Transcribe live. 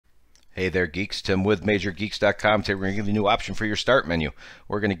Hey there, geeks. Tim with MajorGeeks.com. Today we're going to give you a new option for your start menu.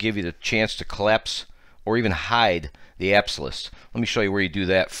 We're going to give you the chance to collapse or even hide the apps list. Let me show you where you do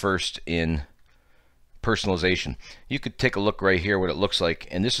that first in personalization. You could take a look right here what it looks like,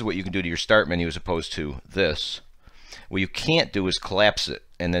 and this is what you can do to your start menu as opposed to this. What you can't do is collapse it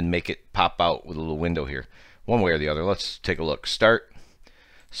and then make it pop out with a little window here. One way or the other. Let's take a look. Start,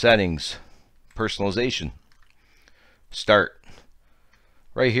 Settings, Personalization, Start.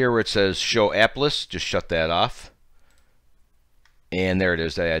 Right here where it says Show App List, just shut that off. And there it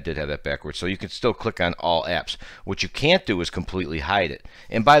is. I did have that backwards. So you can still click on all apps. What you can't do is completely hide it.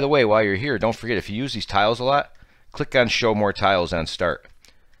 And by the way, while you're here, don't forget, if you use these tiles a lot, click on Show More Tiles on Start.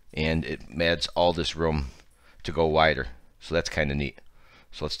 And it adds all this room to go wider. So that's kind of neat.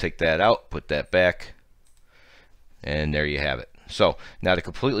 So let's take that out, put that back, and there you have it. So now to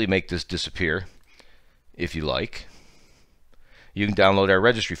completely make this disappear, if you like, you can download our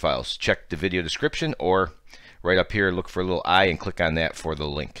registry files. Check the video description, or right up here, look for a little I and click on that for the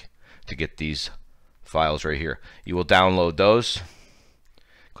link to get these files right here. You will download those.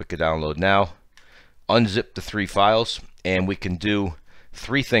 Click to download now. Unzip the 3 files, and we can do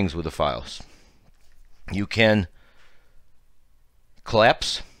 3 things with the files. You can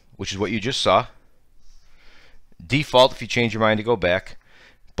collapse, which is what you just saw. Default if you change your mind to go back.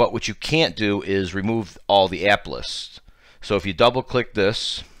 But what you can't do is remove all the app lists. So if you double click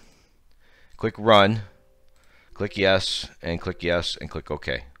this, click Run, click Yes, and click Yes, and click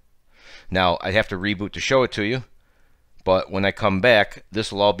OK. Now I have to reboot to show it to you, but when I come back,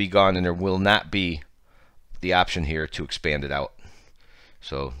 this will all be gone and there will not be the option here to expand it out.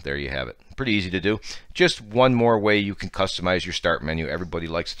 So there you have it. Pretty easy to do. Just one more way you can customize your start menu. Everybody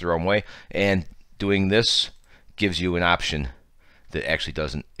likes it their own way, and doing this gives you an option that actually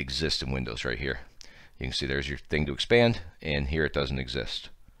doesn't exist in Windows right here. You can see there's your thing to expand, and here it doesn't exist.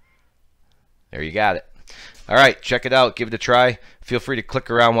 There you got it. All right, check it out. Give it a try. Feel free to click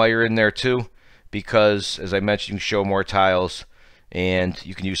around while you're in there too, because as I mentioned, you can show more tiles, and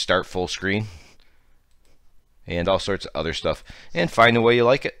you can use Start Full Screen and all sorts of other stuff, and find the way you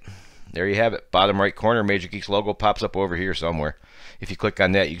like it. There you have it. Bottom right corner, Major Geeks logo pops up over here somewhere. If you click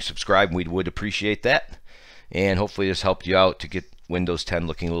on that, you can subscribe, and we would appreciate that. And hopefully this helped you out to get Windows 10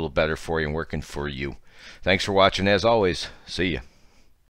 looking a little better for you and working for you. Thanks for watching. As always, see you.